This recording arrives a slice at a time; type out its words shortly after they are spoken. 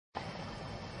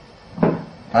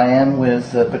I am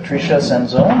with Patricia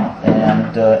Senzone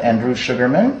and Andrew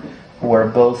Sugarman, who are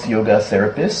both yoga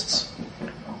therapists.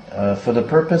 For the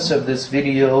purpose of this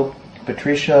video,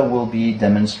 Patricia will be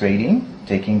demonstrating,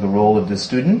 taking the role of the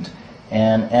student,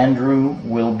 and Andrew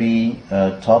will be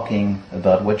talking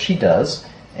about what she does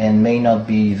and may not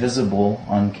be visible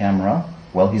on camera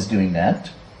while he's doing that.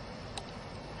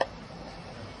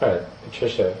 All right,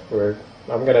 Patricia,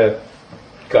 I'm going to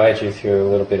guide you through a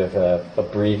little bit of a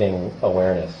breathing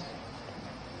awareness.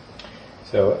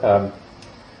 So,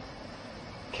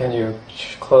 can you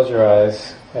close your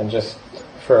eyes and just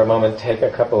for a moment take a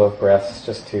couple of breaths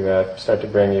just to start to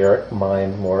bring your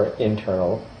mind more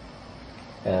internal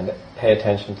and pay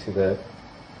attention to the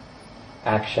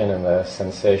action and the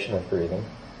sensation of breathing.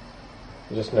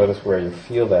 Just notice where you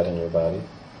feel that in your body.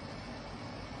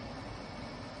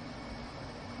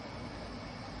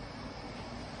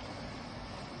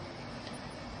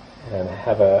 And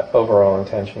have an overall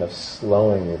intention of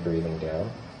slowing your breathing down.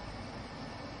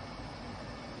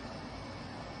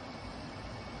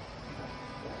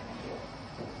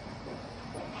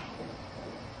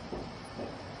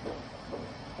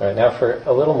 All right, now for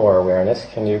a little more awareness,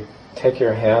 can you take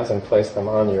your hands and place them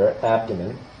on your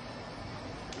abdomen?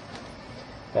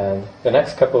 And the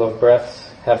next couple of breaths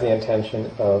have the intention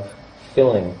of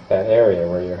filling that area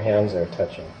where your hands are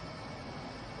touching.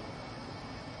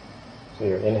 So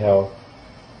your inhale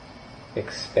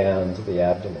expands the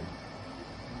abdomen.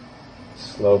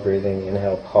 Slow breathing,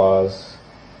 inhale, pause.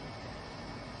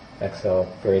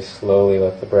 Exhale, very slowly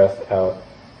let the breath out.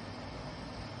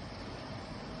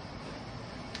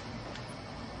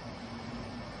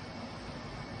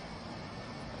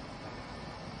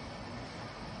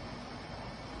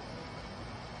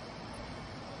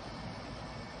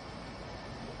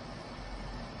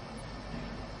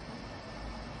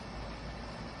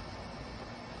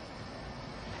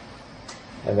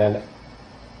 And then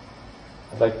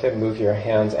I'd like to move your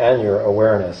hands and your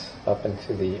awareness up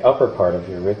into the upper part of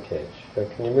your rib cage. So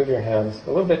can you move your hands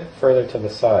a little bit further to the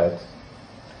sides?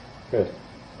 Good.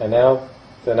 And now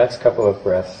the next couple of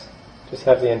breaths, just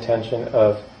have the intention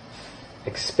of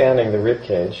expanding the rib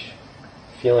cage,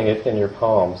 feeling it in your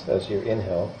palms as you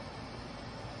inhale.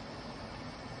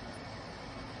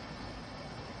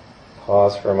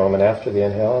 Pause for a moment after the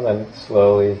inhale and then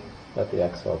slowly let the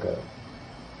exhale go.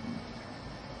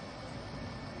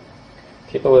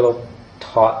 Keep a little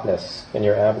tautness in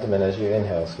your abdomen as you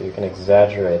inhale so you can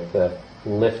exaggerate the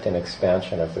lift and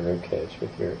expansion of the rib cage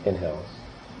with your inhales.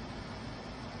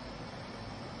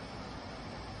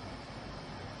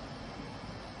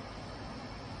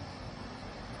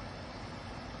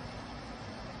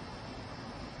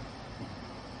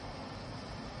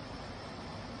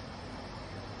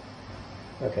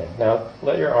 Okay, now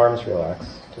let your arms relax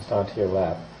just onto your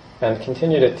lap and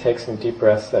continue to take some deep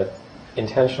breaths that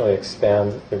intentionally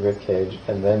expand the rib cage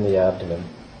and then the abdomen.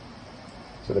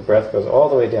 So the breath goes all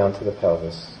the way down to the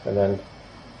pelvis, and then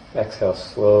exhale,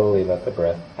 slowly let the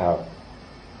breath out.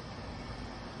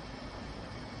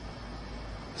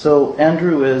 So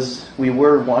Andrew, as we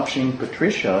were watching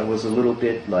Patricia, it was a little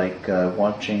bit like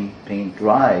watching paint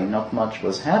dry. Not much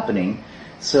was happening.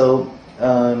 So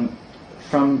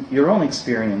from your own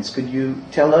experience, could you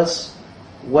tell us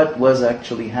what was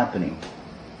actually happening?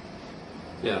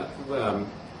 Yeah,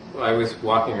 I was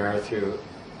walking her through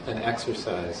an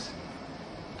exercise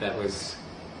that was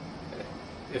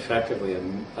effectively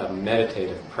a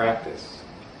meditative practice.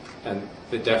 And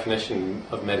the definition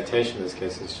of meditation in this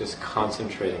case is just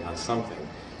concentrating on something.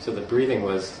 So the breathing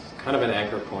was kind of an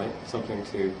anchor point, something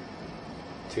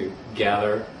to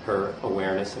gather her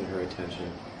awareness and her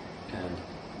attention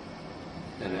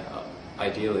and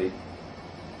ideally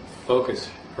focus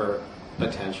her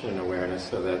attention and awareness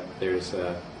so that there's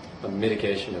a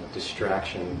mitigation of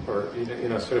distraction, or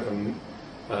sort of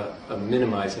a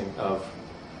minimizing of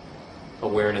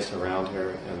awareness around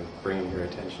her and bringing her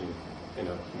attention in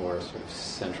a more sort of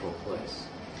central place.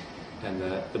 And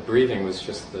the breathing was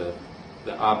just the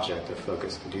object of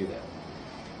focus to do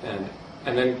that.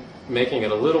 And then making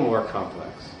it a little more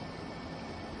complex,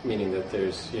 meaning that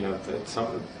there's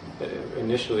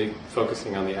initially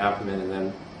focusing on the abdomen and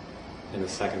then in the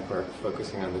second part,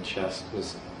 focusing on the chest,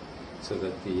 was so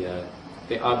that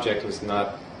the object was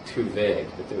not too vague,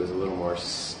 that there was a little more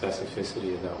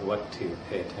specificity about what to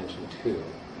pay attention to.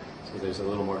 So there's a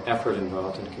little more effort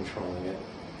involved in controlling it,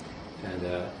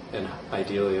 and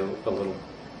ideally a little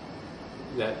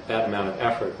that amount of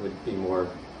effort would be more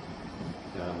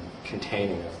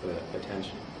containing of the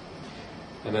attention.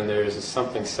 And then there is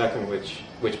something second which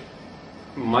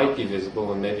might be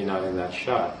visible and maybe not in that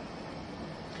shot,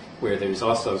 where there's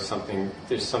also some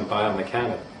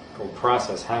biomechanical biomechanical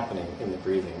process happening in the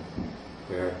breathing,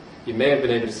 where you may have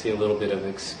been able to see a little bit of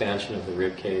expansion of the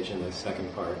rib cage in the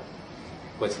second part.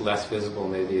 What's less visible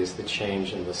maybe is the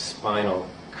change in the spinal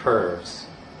curves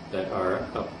that are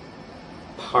a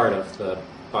part of the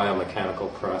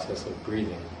biomechanical process of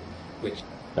breathing.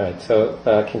 All right, so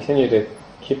continue to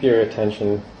keep your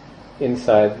attention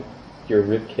inside your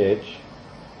rib cage.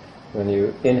 When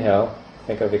you inhale,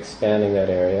 think of expanding that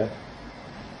area.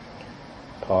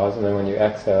 Pause, and then when you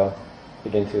exhale,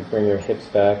 begin to bring your hips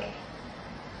back,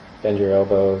 bend your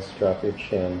elbows, drop your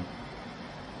chin.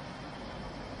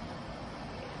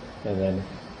 And then,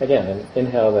 again, an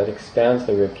inhale that expands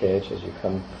the rib cage as you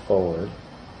come forward.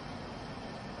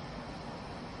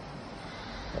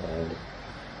 And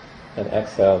an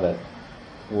exhale that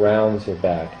rounds your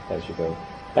back as you go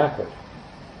backward.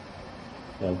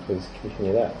 And please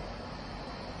continue that.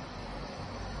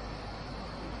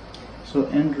 So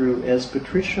Andrew, as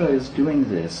Patricia is doing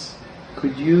this,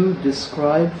 could you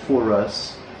describe for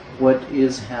us what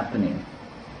is happening?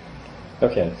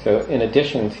 Okay, so in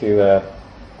addition to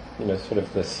sort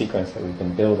of the sequence that we've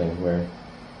been building, where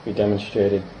we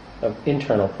demonstrated an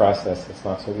internal process that's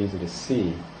not so easy to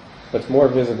see, what's more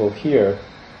visible here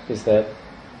is that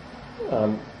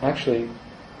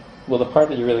the part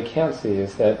that you really can't see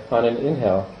is that on an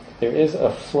inhale, there is a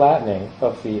flattening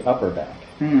of the upper back.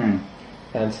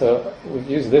 And so we've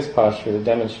used this posture to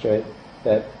demonstrate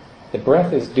that the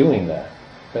breath is doing that.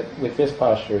 But with this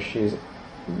posture, she's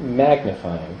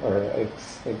magnifying or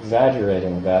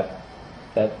exaggerating that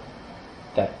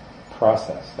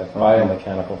process, that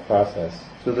biomechanical process.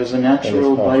 So there's a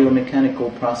natural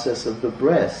biomechanical process of the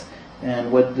breath,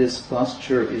 and what this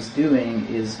posture is doing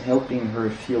is helping her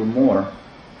feel more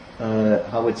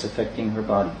how it's affecting her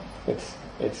body. It's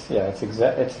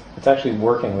actually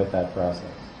working with that process.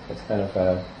 It's kind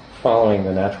of following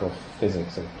the natural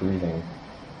physics of breathing,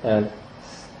 and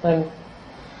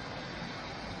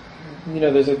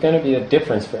there's going to be a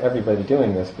difference for everybody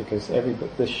doing this, because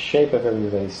the shape of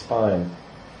everybody's spine,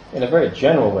 in a very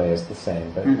general way, is the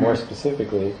same, but more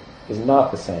specifically, is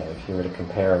not the same if you were to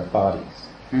compare bodies.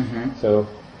 So,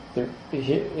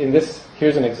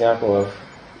 here's an example of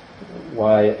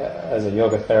why, as a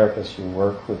yoga therapist, you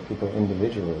work with people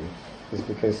individually, is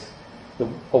because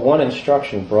a one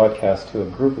instruction broadcast to a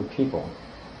group of people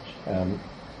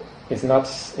it's not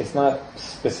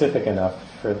specific enough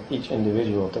for each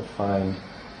individual to find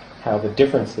how the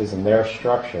differences in their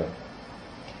structure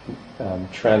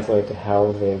translate to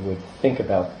how they would think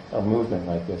about a movement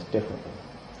like this differently.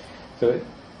 So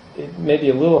it may be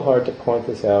a little hard to point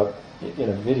this out in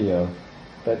a video,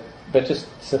 but just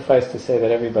suffice to say that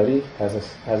everybody has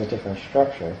a different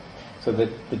structure. So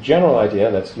the general idea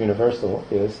that's universal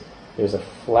is there's a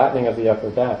flattening of the upper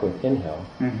back with inhale,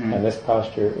 and this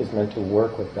posture is meant to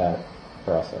work with that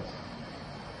process.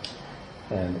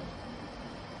 And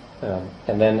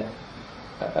then,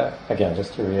 again,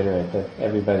 just to reiterate that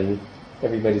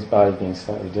everybody's body being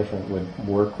slightly different would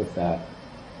work with that.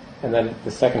 And then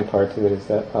the second part to it is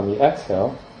that on the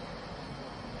exhale,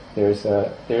 there's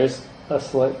a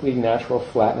slightly natural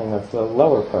flattening of the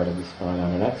lower part of the spine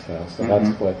on an exhale. So that's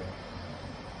what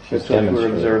That's what we're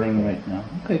observing right now.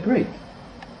 Okay, great.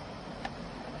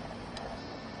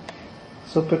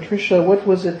 So Patricia, what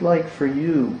was it like for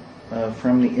you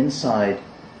from the inside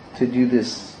to do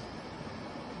this?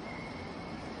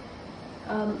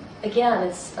 Again,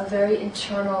 it's a very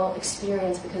internal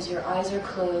experience because your eyes are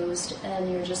closed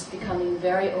and you're just becoming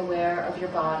very aware of your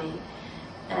body,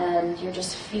 and you're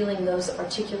just feeling those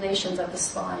articulations of the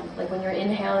spine. Like when you're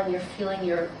inhaling, you're feeling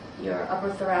your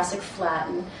upper thoracic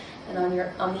flatten, and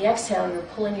on the exhale, you're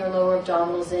pulling your lower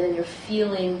abdominals in and you're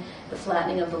feeling the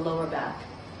flattening of the lower back.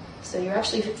 So you're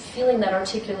actually feeling that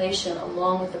articulation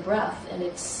along with the breath, and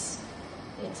it's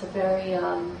a very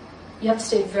you have to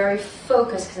stay very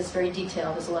focused because it's very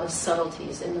detailed. There's a lot of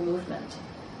subtleties in the movement.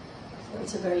 So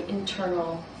it's a very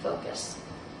internal focus.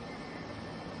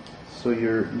 So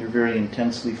you're very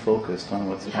intensely focused on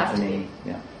what's happening.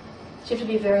 Yeah. So you have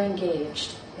to be very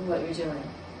engaged in what you're doing.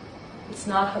 It's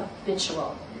not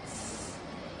habitual.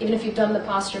 Even if you've done the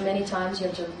posture many times, you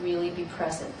have to really be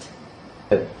present.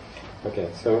 Okay,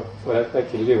 so what I'd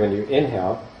like you to do when you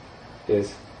inhale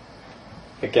is,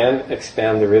 again,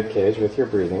 expand the rib cage with your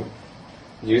breathing.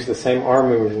 Use the same arm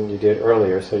movement you did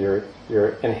earlier, so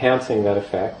you're enhancing that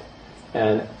effect.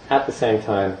 And at the same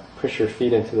time, push your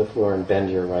feet into the floor and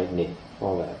bend your right knee.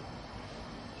 All that.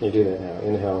 Can you do that now?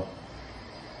 Inhale.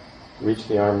 Reach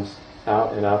the arms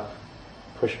out and up.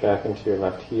 Push back into your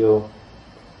left heel.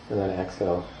 And then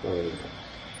exhale. Lower your back.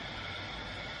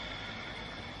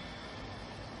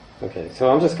 Okay, so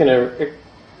I'm just going to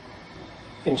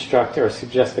instruct or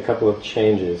suggest a couple of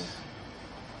changes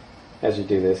as you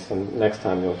do this, and next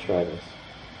time you'll try this.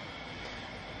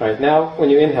 All right, now when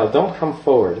you inhale, don't come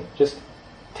forward. Just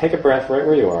take a breath right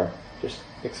where you are. Just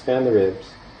expand the ribs.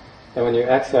 And when you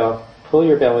exhale, pull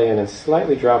your belly in and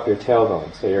slightly drop your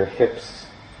tailbone so your hips,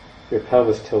 your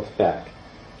pelvis tilts back.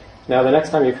 Now the next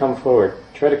time you come forward,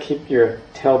 try to keep your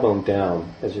tailbone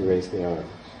down as you raise the arms.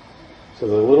 So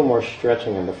there's a little more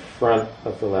stretching in the front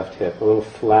of the left hip, a little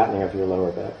flattening of your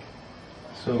lower back.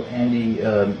 So Andy,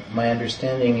 my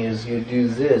understanding is you do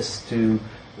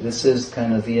this is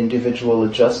kind of the individual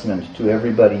adjustment to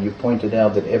everybody. You pointed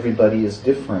out that everybody is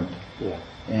different. Yeah.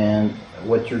 And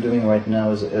what you're doing right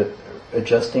now is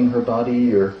adjusting her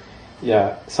body, or?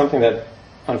 Yeah, something that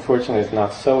unfortunately is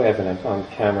not so evident on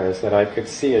camera is that I could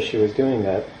see as she was doing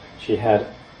that, she had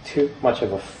too much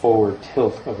of a forward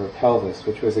tilt of her pelvis,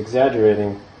 which was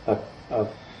exaggerating an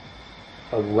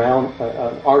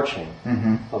arching,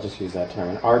 I'll just use that term,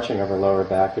 an arching of her lower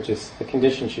back, which is a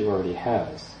condition she already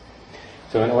has.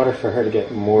 So in order for her to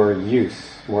get more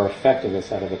use, more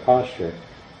effectiveness out of the posture,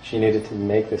 she needed to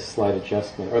make this slight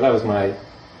adjustment, or that was my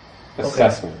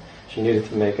assessment. Okay. She needed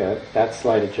to make that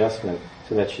slight adjustment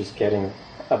so that she's getting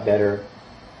a better,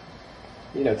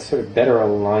 sort of better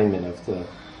alignment of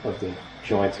the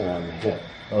joints around the hip.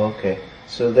 Okay,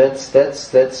 so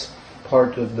that's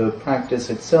part of the practice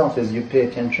itself, is you pay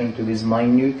attention to these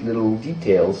minute little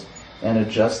details and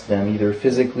adjust them either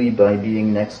physically by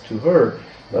being next to her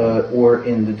or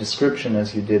in the description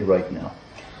as you did right now.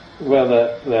 Well,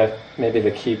 maybe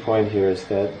the key point here is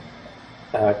that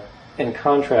in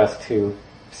contrast to,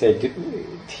 say,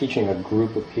 teaching a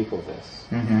group of people this,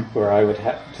 where I would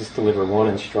just deliver one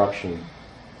instruction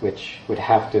which would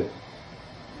have to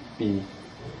be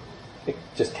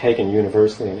just taken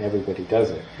universally and everybody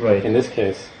does it. Right. In this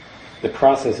case, the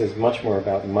process is much more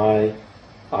about my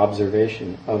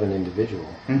observation of an individual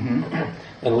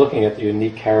and looking at the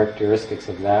unique characteristics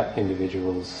of that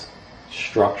individual's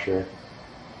structure,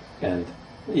 and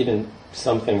even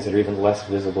some things that are even less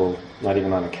visible, not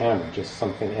even on a camera, just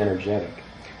something energetic.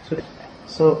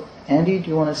 So Andy, do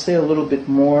you want to say a little bit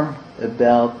more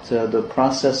about the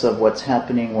process of what's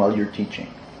happening while you're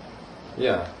teaching?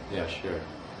 Yeah, sure.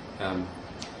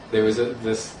 There was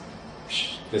this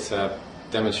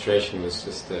demonstration was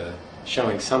just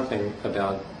showing something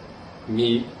about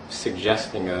me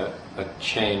suggesting a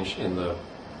change in the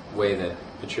way that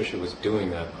Patricia was doing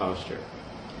that posture.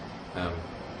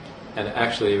 And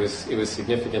actually it was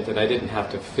significant that I didn't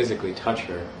have to physically touch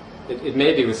her. It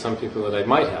may be with some people that I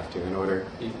might have to in order,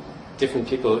 different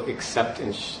people accept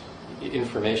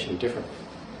information differently.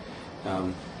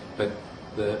 But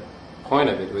the point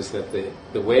of it was that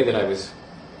the way that I was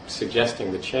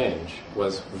suggesting the change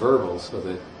was verbal, so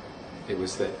that it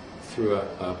was that through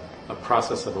a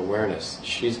process of awareness,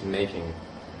 she's making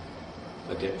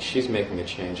a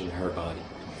change in her body.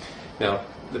 Now,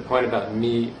 the point about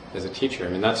me as a teacher,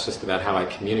 that's just about how I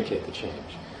communicate the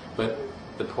change. But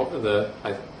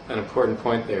an important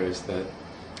point there is that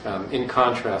in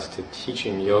contrast to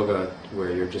teaching yoga,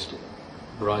 where you're just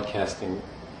broadcasting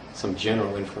some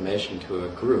general information to a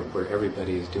group where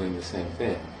everybody is doing the same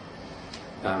thing,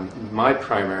 my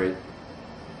primary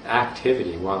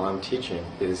activity while I'm teaching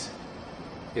is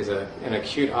an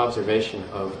acute observation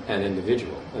of an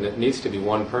individual, and it needs to be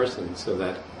one person, so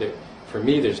that for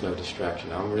me there's no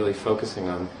distraction. I'm really focusing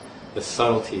on the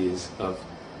subtleties of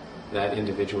that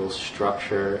individual's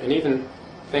structure, and even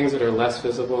things that are less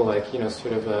visible, like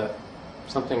sort of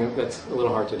something that's a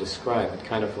little hard to describe. It's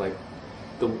kind of like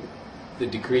the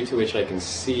degree to which I can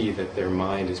see that their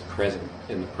mind is present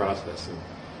in the process, and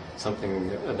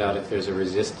something about if there's a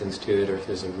resistance to it or if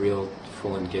there's a real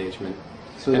full engagement.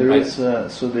 So there is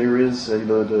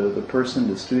the person,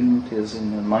 the student is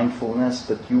in mindfulness,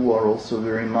 but you are also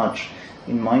very much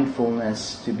in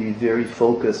mindfulness to be very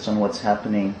focused on what's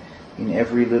happening in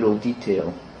every little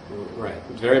detail. Right,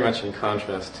 very much in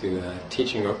contrast to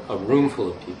teaching a room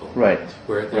full of people. Right.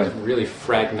 Where there's really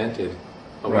fragmented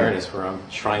awareness, where I'm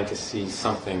trying to see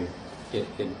something,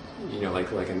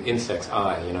 like an insect's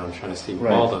eye. I'm trying to see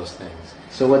all those things.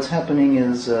 So what's happening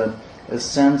is a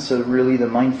sense of really the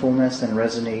mindfulness and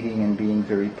resonating and being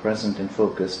very present and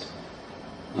focused.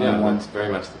 Yeah, that's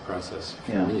very much the process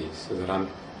for me, so that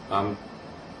I'm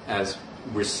as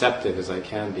receptive as I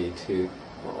can be to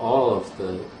all of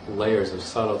the layers of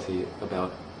subtlety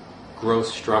about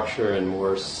gross structure and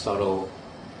more subtle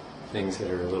things that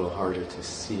are a little harder to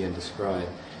see and describe,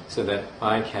 so that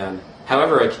I can,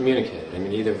 however I communicate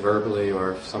it, either verbally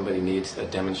or if somebody needs a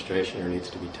demonstration or needs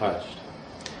to be touched.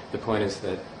 The point is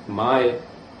that my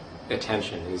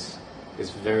attention is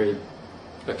very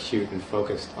acute and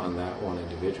focused on that one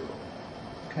individual.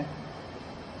 Okay.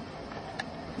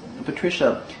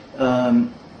 Patricia,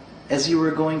 as you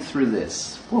were going through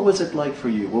this, what was it like for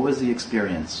you? What was the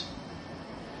experience?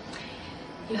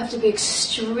 You have to be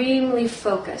extremely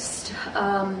focused.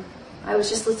 I was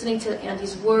just listening to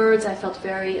Andy's words. I felt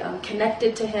very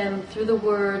connected to him through the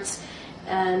words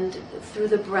and through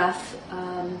the breath.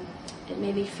 It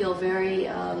made me feel very,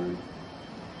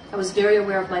 I was very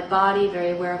aware of my body,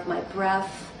 very aware of my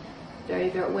breath, very,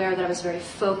 very aware that I was very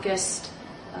focused.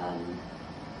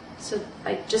 So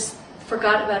I just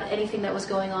forgot about anything that was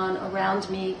going on around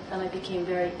me, and I became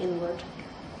very inward.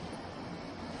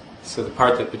 So the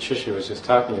part that Patricia was just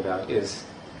talking about is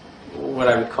what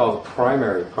I would call the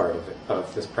primary part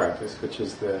of this practice, which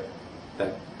is that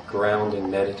ground and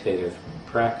meditative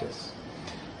practice.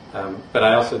 But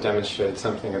I also demonstrated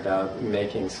something about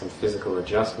making some physical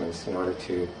adjustments in order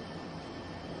to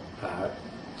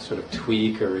sort of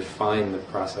tweak or refine the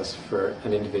process for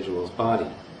an individual's body.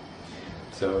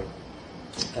 So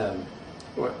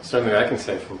certainly I can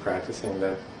say from practicing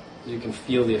that you can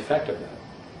feel the effect of that.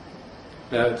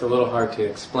 Now it's a little hard to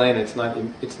explain. It's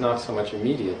not so much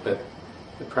immediate, but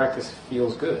the practice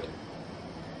feels good,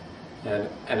 and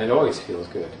it always feels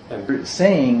good. And What you're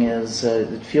saying is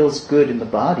it feels good in the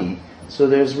body. So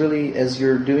there's really, as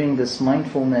you're doing this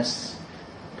mindfulness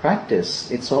practice,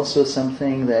 it's also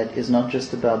something that is not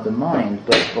just about the mind,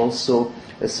 but also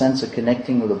a sense of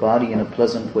connecting with the body in a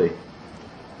pleasant way.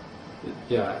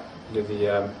 yeah,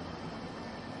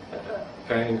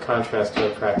 in contrast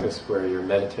to a practice where you're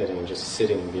meditating and just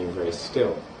sitting and being very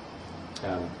still,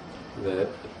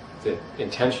 the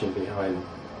intention behind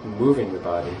moving the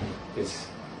body is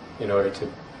in order to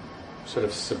sort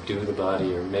of subdue the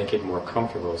body or make it more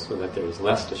comfortable so that there's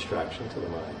less distraction to the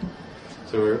mind.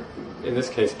 So we're, in this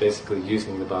case, basically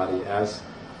using the body as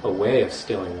a way of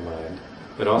stilling the mind,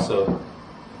 but also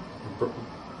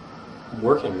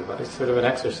working the body, sort of an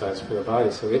exercise for the body,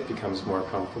 so it becomes more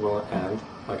comfortable and,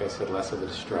 like I said, less of a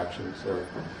distraction.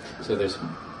 So there's,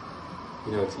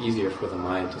 it's easier for the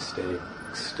mind to stay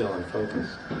still and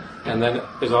focused. And then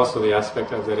there's also the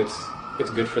aspect of that it's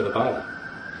good for the body.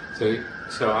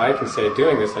 So I can say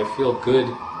doing this, I feel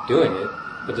good doing it,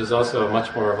 but there's also a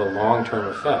much more of a long-term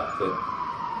effect that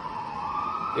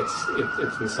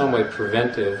it's in some way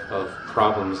preventive of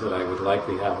problems that I would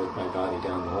likely have with my body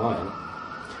down the line.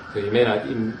 So you may not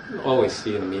even always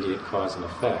see an immediate cause and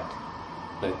effect,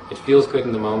 but it feels good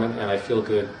in the moment, and I feel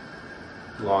good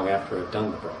long after I've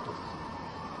done the practice.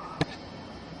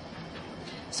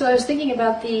 So I was thinking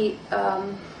about the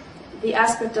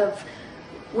aspect of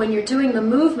when you're doing the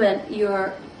movement,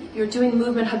 you're doing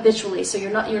movement habitually. So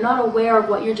you're not aware of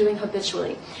what you're doing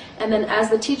habitually. And then as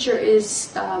the teacher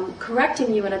is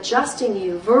correcting you and adjusting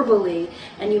you verbally,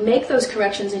 and you make those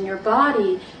corrections in your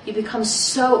body, you become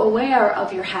so aware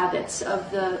of your habits, of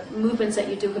the movements that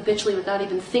you do habitually without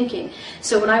even thinking.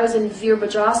 So when I was in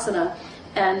Virabhadrasana,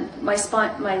 and my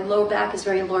spine, my lower back is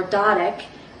very lordotic,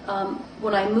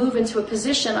 when I move into a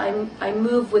position, I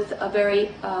move with a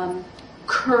very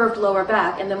curved lower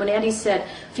back. And then when Andy said,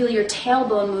 feel your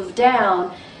tailbone move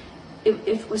down,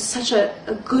 it was such a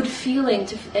good feeling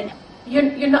to. And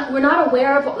we're not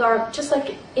aware of our, just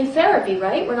like in therapy,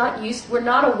 right? We're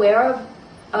not aware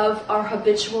of our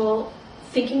habitual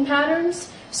thinking patterns.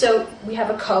 So we have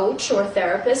a coach or a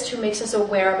therapist who makes us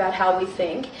aware about how we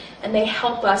think, and they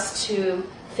help us to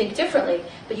think differently.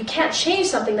 But you can't change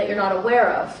something that you're not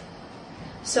aware of.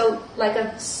 So like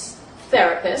a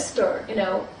therapist, or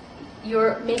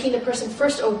you're making the person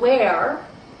first aware,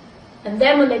 and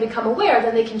then when they become aware,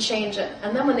 then they can change it.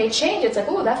 And then when they change it, it's like,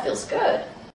 oh, that feels good.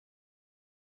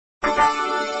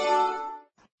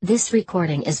 This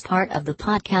recording is part of the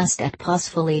podcast at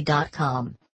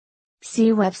pausefully.com.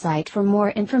 See website for more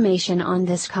information on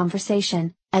this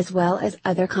conversation, as well as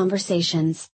other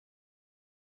conversations.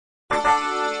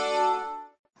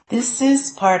 This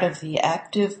is part of the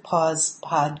Active Pause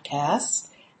podcast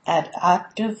at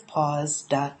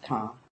activepause.com.